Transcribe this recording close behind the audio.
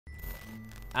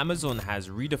Amazon has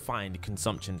redefined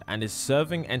consumption and is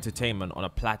serving entertainment on a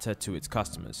platter to its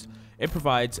customers. It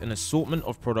provides an assortment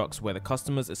of products where the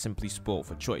customers are simply spoiled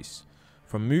for choice.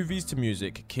 From movies to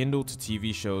music, Kindle to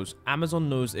TV shows, Amazon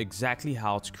knows exactly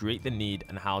how to create the need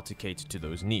and how to cater to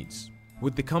those needs.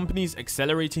 With the company's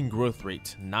accelerating growth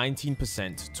rate 19%,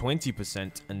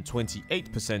 20% and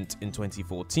 28% in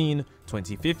 2014,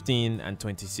 2015 and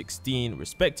 2016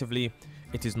 respectively,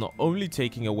 it is not only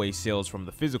taking away sales from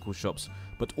the physical shops,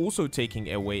 but also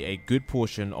taking away a good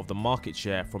portion of the market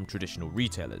share from traditional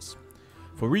retailers.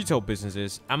 For retail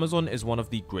businesses, Amazon is one of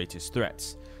the greatest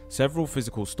threats. Several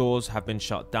physical stores have been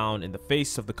shut down in the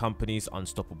face of the company's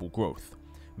unstoppable growth.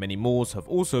 Many malls have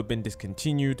also been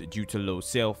discontinued due to low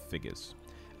sale figures.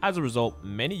 As a result,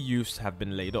 many youths have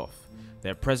been laid off.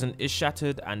 Their present is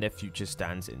shattered and their future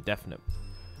stands indefinite.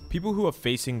 People who are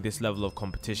facing this level of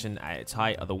competition at its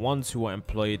height are the ones who are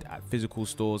employed at physical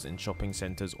stores in shopping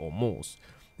centers or malls.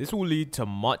 This will lead to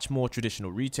much more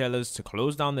traditional retailers to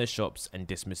close down their shops and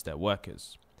dismiss their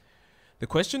workers. The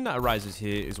question that arises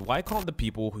here is, why can't the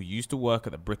people who used to work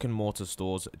at the brick and mortar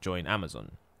stores join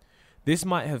Amazon? This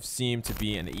might have seemed to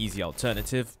be an easy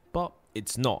alternative, but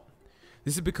it's not.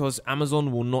 This is because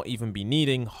Amazon will not even be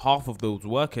needing half of those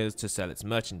workers to sell its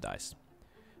merchandise.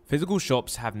 Physical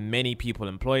shops have many people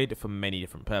employed for many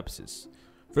different purposes.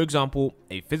 For example,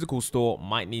 a physical store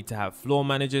might need to have floor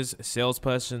managers,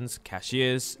 salespersons,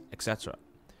 cashiers, etc.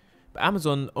 But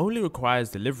Amazon only requires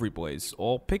delivery boys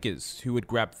or pickers who would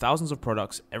grab thousands of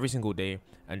products every single day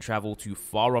and travel to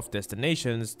far off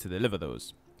destinations to deliver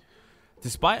those.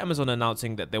 Despite Amazon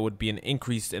announcing that there would be an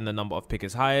increase in the number of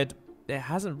pickers hired, there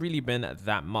hasn't really been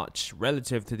that much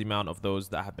relative to the amount of those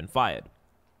that have been fired.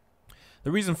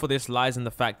 The reason for this lies in the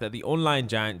fact that the online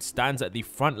giant stands at the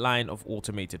front line of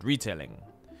automated retailing.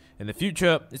 In the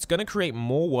future, it's going to create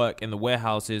more work in the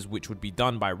warehouses, which would be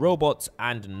done by robots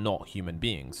and not human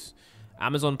beings.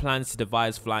 Amazon plans to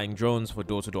devise flying drones for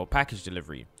door-to-door package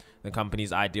delivery. The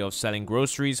company's idea of selling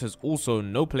groceries has also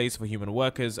no place for human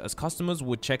workers, as customers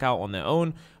would check out on their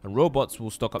own and robots will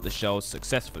stock up the shelves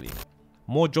successfully.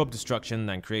 More job destruction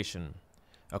than creation.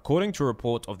 According to a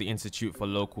report of the Institute for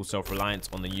Local Self Reliance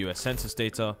on the US Census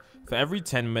data, for every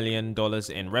 $10 million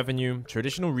in revenue,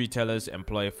 traditional retailers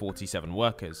employ 47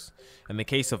 workers. In the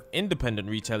case of independent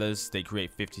retailers, they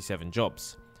create 57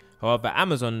 jobs. However,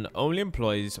 Amazon only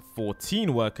employs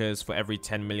 14 workers for every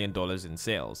 $10 million in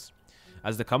sales.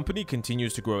 As the company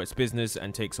continues to grow its business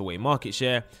and takes away market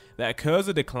share, there occurs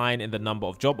a decline in the number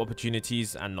of job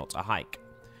opportunities and not a hike.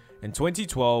 In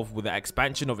 2012, with the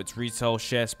expansion of its retail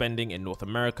share spending in North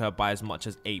America by as much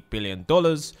as $8 billion,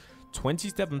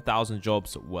 27,000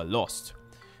 jobs were lost.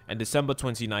 In December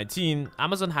 2019,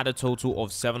 Amazon had a total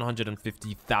of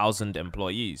 750,000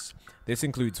 employees. This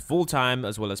includes full-time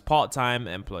as well as part-time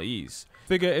employees. The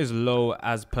figure is low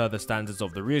as per the standards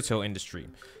of the retail industry,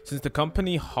 since the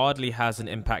company hardly has an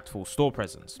impactful store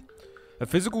presence. A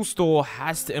physical store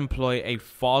has to employ a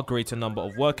far greater number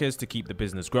of workers to keep the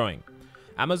business growing.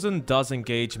 Amazon does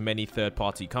engage many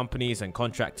third-party companies and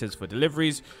contractors for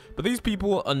deliveries, but these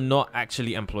people are not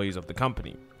actually employees of the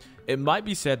company. It might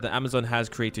be said that Amazon has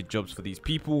created jobs for these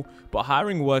people, but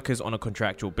hiring workers on a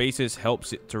contractual basis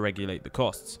helps it to regulate the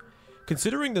costs.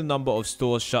 Considering the number of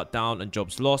stores shut down and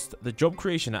jobs lost, the job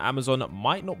creation at Amazon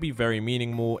might not be very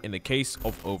meaningful in the case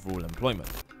of overall employment.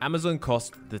 Amazon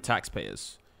cost the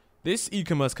taxpayers. This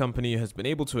e-commerce company has been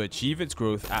able to achieve its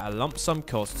growth at a lump sum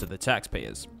cost to the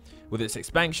taxpayers. With its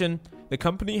expansion, the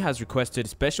company has requested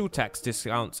special tax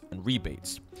discounts and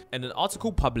rebates. In an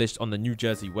article published on the New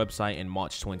Jersey website in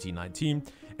March 2019,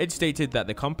 it stated that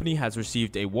the company has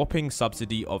received a whopping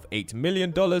subsidy of $8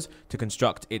 million to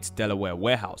construct its Delaware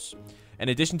warehouse. In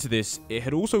addition to this, it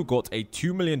had also got a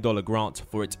 $2 million grant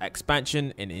for its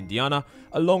expansion in Indiana,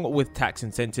 along with tax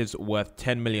incentives worth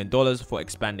 $10 million for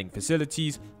expanding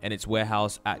facilities in its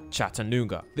warehouse at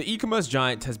Chattanooga. The e-commerce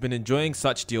giant has been enjoying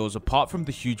such deals apart from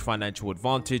the huge financial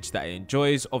advantage that it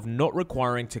enjoys of not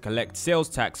requiring to collect sales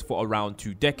tax for around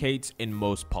 2 decades in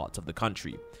most parts of the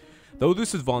country. Though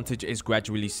this advantage is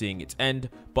gradually seeing its end,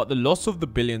 but the loss of the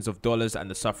billions of dollars and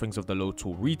the sufferings of the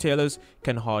local retailers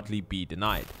can hardly be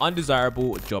denied.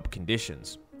 Undesirable job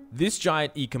conditions. This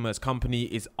giant e-commerce company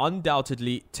is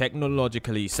undoubtedly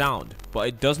technologically sound, but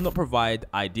it does not provide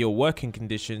ideal working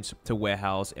conditions to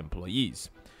warehouse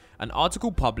employees. An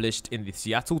article published in the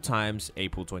Seattle Times,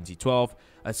 April 2012,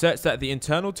 asserts that the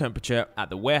internal temperature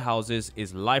at the warehouses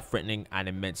is life-threatening and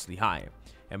immensely high.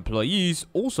 Employees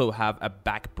also have a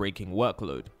back-breaking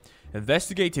workload.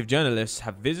 Investigative journalists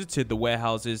have visited the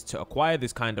warehouses to acquire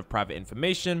this kind of private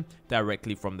information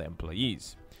directly from the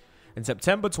employees. In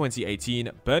September 2018,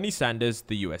 Bernie Sanders,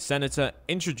 the US Senator,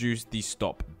 introduced the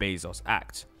Stop Bezos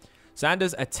Act.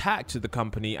 Sanders attacked the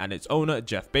company and its owner,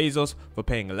 Jeff Bezos, for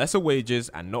paying lesser wages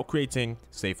and not creating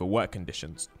safer work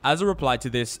conditions. As a reply to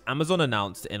this, Amazon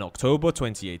announced in October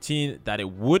 2018 that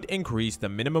it would increase the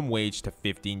minimum wage to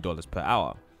 $15 per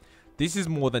hour. This is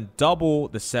more than double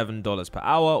the $7 per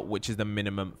hour, which is the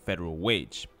minimum federal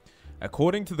wage.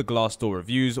 According to the Glassdoor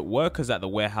reviews, workers at the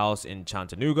warehouse in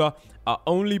Chattanooga are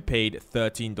only paid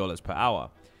 $13 per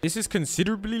hour. This is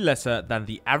considerably lesser than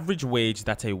the average wage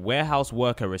that a warehouse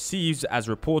worker receives, as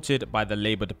reported by the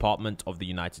Labor Department of the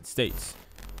United States.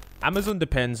 Amazon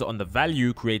depends on the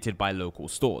value created by local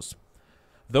stores.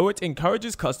 Though it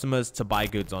encourages customers to buy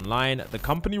goods online, the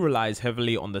company relies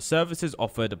heavily on the services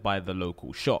offered by the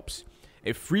local shops.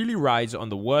 It freely rides on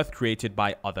the worth created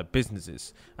by other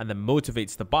businesses, and then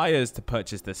motivates the buyers to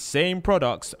purchase the same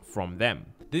products from them.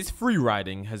 This free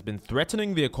riding has been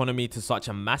threatening the economy to such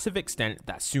a massive extent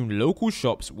that soon local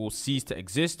shops will cease to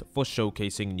exist for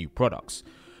showcasing new products.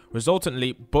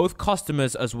 Resultantly, both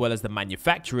customers as well as the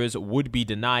manufacturers would be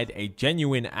denied a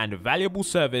genuine and valuable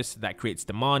service that creates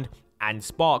demand and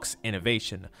sparks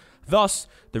innovation. Thus,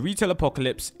 the retail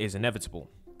apocalypse is inevitable.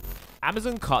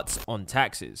 Amazon cuts on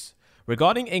taxes.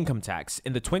 Regarding income tax,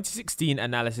 in the 2016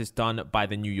 analysis done by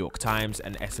the New York Times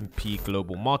and S&P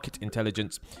Global Market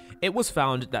Intelligence, it was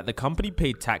found that the company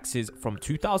paid taxes from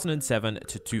 2007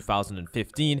 to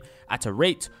 2015 at a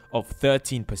rate of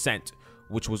 13%,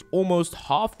 which was almost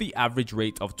half the average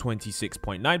rate of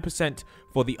 26.9%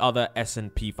 for the other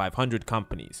S&P 500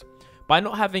 companies. By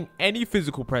not having any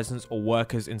physical presence or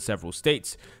workers in several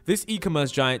states, this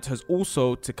e-commerce giant has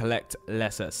also to collect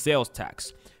lesser sales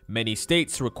tax. Many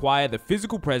states require the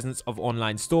physical presence of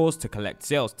online stores to collect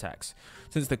sales tax.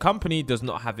 Since the company does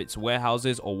not have its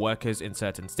warehouses or workers in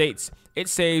certain states, it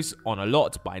saves on a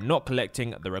lot by not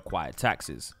collecting the required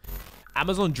taxes.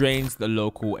 Amazon drains the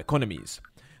local economies.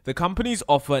 The companies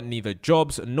offer neither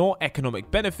jobs nor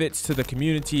economic benefits to the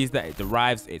communities that it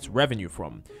derives its revenue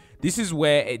from. This is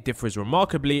where it differs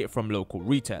remarkably from local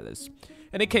retailers.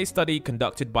 In a case study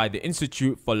conducted by the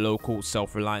Institute for Local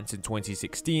Self Reliance in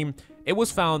 2016, it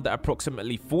was found that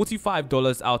approximately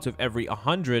 $45 out of every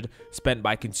 100 spent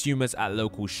by consumers at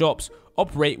local shops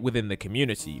operate within the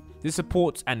community. This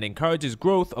supports and encourages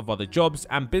growth of other jobs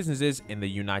and businesses in the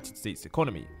United States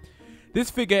economy. This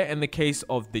figure in the case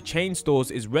of the chain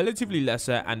stores is relatively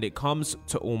lesser, and it comes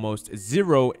to almost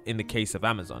zero in the case of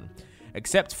Amazon,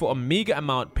 except for a meager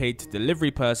amount paid to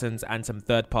delivery persons and some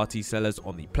third-party sellers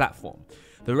on the platform.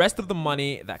 The rest of the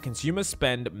money that consumers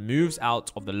spend moves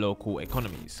out of the local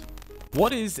economies.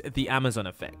 What is the Amazon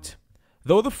effect?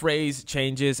 Though the phrase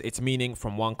changes its meaning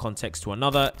from one context to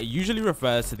another, it usually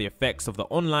refers to the effects of the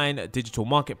online digital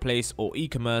marketplace or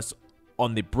e-commerce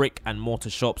on the brick-and-mortar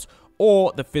shops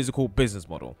or the physical business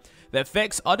model. The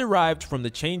effects are derived from the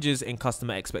changes in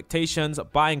customer expectations,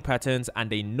 buying patterns,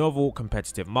 and a novel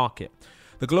competitive market.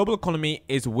 The global economy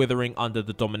is withering under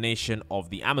the domination of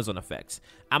the Amazon effect.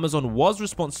 Amazon was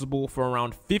responsible for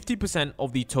around 50%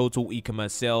 of the total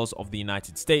e-commerce sales of the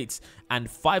United States and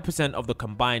 5% of the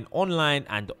combined online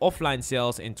and offline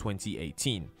sales in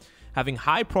 2018. Having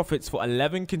high profits for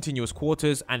 11 continuous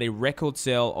quarters and a record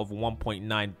sale of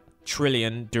 1.9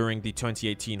 trillion during the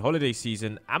 2018 holiday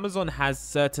season, Amazon has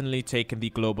certainly taken the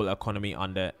global economy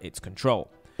under its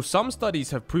control. Some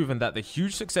studies have proven that the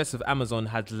huge success of Amazon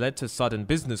has led to sudden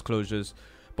business closures,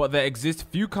 but there exist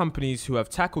few companies who have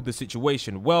tackled the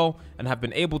situation well and have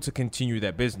been able to continue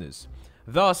their business.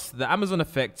 Thus, the Amazon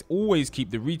effect always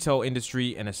keeps the retail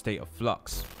industry in a state of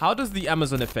flux. How does the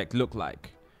Amazon effect look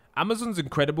like? Amazon's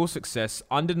incredible success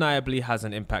undeniably has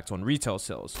an impact on retail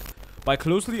sales. By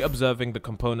closely observing the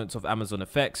components of Amazon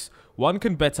effects, one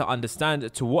can better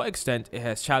understand to what extent it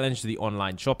has challenged the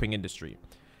online shopping industry.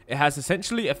 It has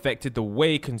essentially affected the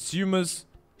way consumers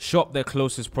shop their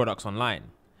closest products online.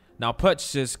 Now,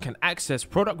 purchasers can access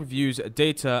product reviews,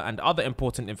 data, and other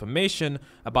important information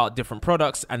about different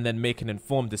products and then make an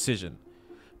informed decision.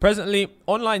 Presently,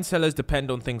 online sellers depend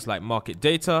on things like market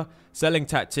data, selling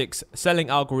tactics, selling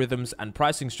algorithms, and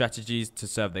pricing strategies to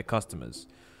serve their customers.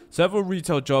 Several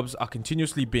retail jobs are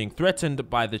continuously being threatened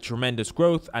by the tremendous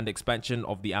growth and expansion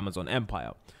of the Amazon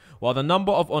empire. While the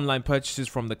number of online purchases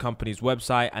from the company's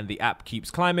website and the app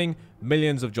keeps climbing,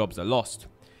 millions of jobs are lost.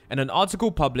 In an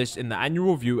article published in the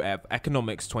Annual Review of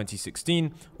Economics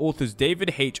 2016, authors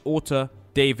David H. Orter,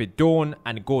 David Dorn,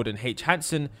 and Gordon H.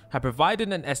 Hanson have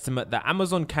provided an estimate that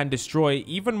Amazon can destroy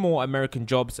even more American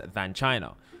jobs than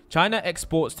China. China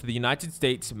exports to the United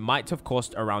States might have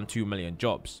cost around 2 million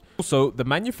jobs. Also, the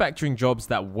manufacturing jobs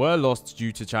that were lost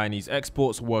due to Chinese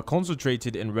exports were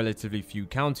concentrated in relatively few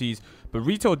counties, but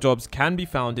retail jobs can be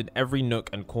found in every nook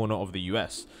and corner of the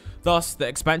US. Thus, the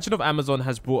expansion of Amazon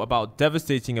has brought about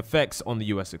devastating effects on the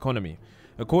US economy.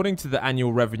 According to the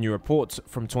annual revenue report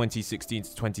from 2016 to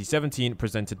 2017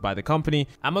 presented by the company,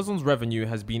 Amazon's revenue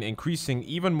has been increasing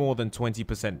even more than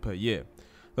 20% per year.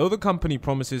 Though the company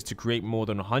promises to create more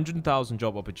than 100,000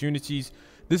 job opportunities,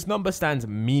 this number stands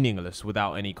meaningless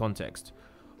without any context.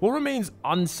 What remains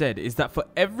unsaid is that for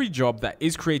every job that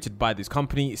is created by this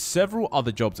company, several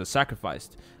other jobs are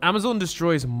sacrificed. Amazon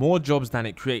destroys more jobs than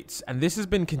it creates, and this has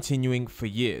been continuing for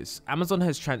years. Amazon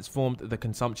has transformed the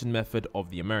consumption method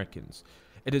of the Americans.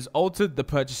 It has altered the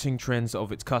purchasing trends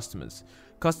of its customers.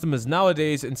 Customers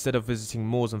nowadays, instead of visiting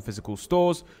malls and physical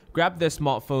stores, grab their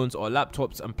smartphones or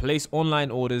laptops and place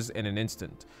online orders in an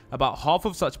instant. About half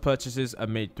of such purchases are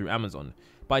made through Amazon.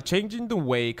 By changing the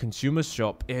way consumers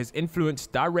shop, it has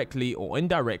influenced directly or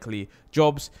indirectly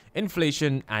jobs,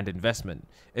 inflation, and investment.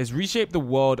 It has reshaped the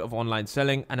world of online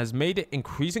selling and has made it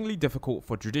increasingly difficult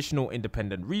for traditional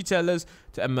independent retailers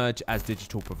to emerge as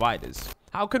digital providers.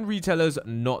 How can retailers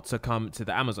not succumb to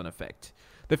the Amazon effect?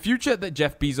 The future that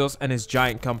Jeff Bezos and his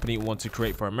giant company want to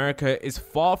create for America is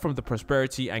far from the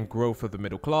prosperity and growth of the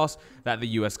middle class that the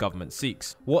US government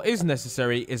seeks. What is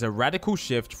necessary is a radical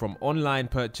shift from online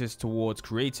purchase towards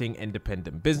creating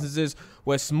independent businesses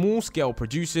where small-scale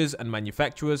producers and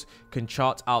manufacturers can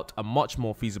chart out a much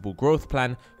more feasible growth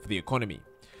plan for the economy.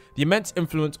 The immense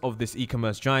influence of this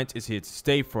e-commerce giant is here to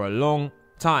stay for a long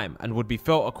time and would be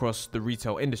felt across the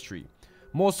retail industry,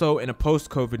 more so in a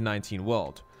post-COVID-19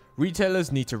 world.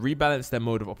 Retailers need to rebalance their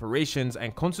mode of operations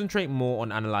and concentrate more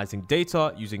on analyzing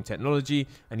data, using technology,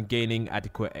 and gaining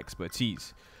adequate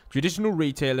expertise. Traditional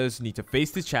retailers need to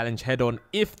face this challenge head-on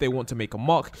if they want to make a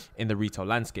mark in the retail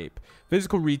landscape.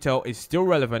 Physical retail is still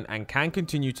relevant and can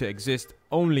continue to exist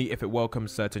only if it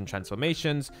welcomes certain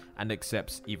transformations and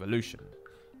accepts evolution.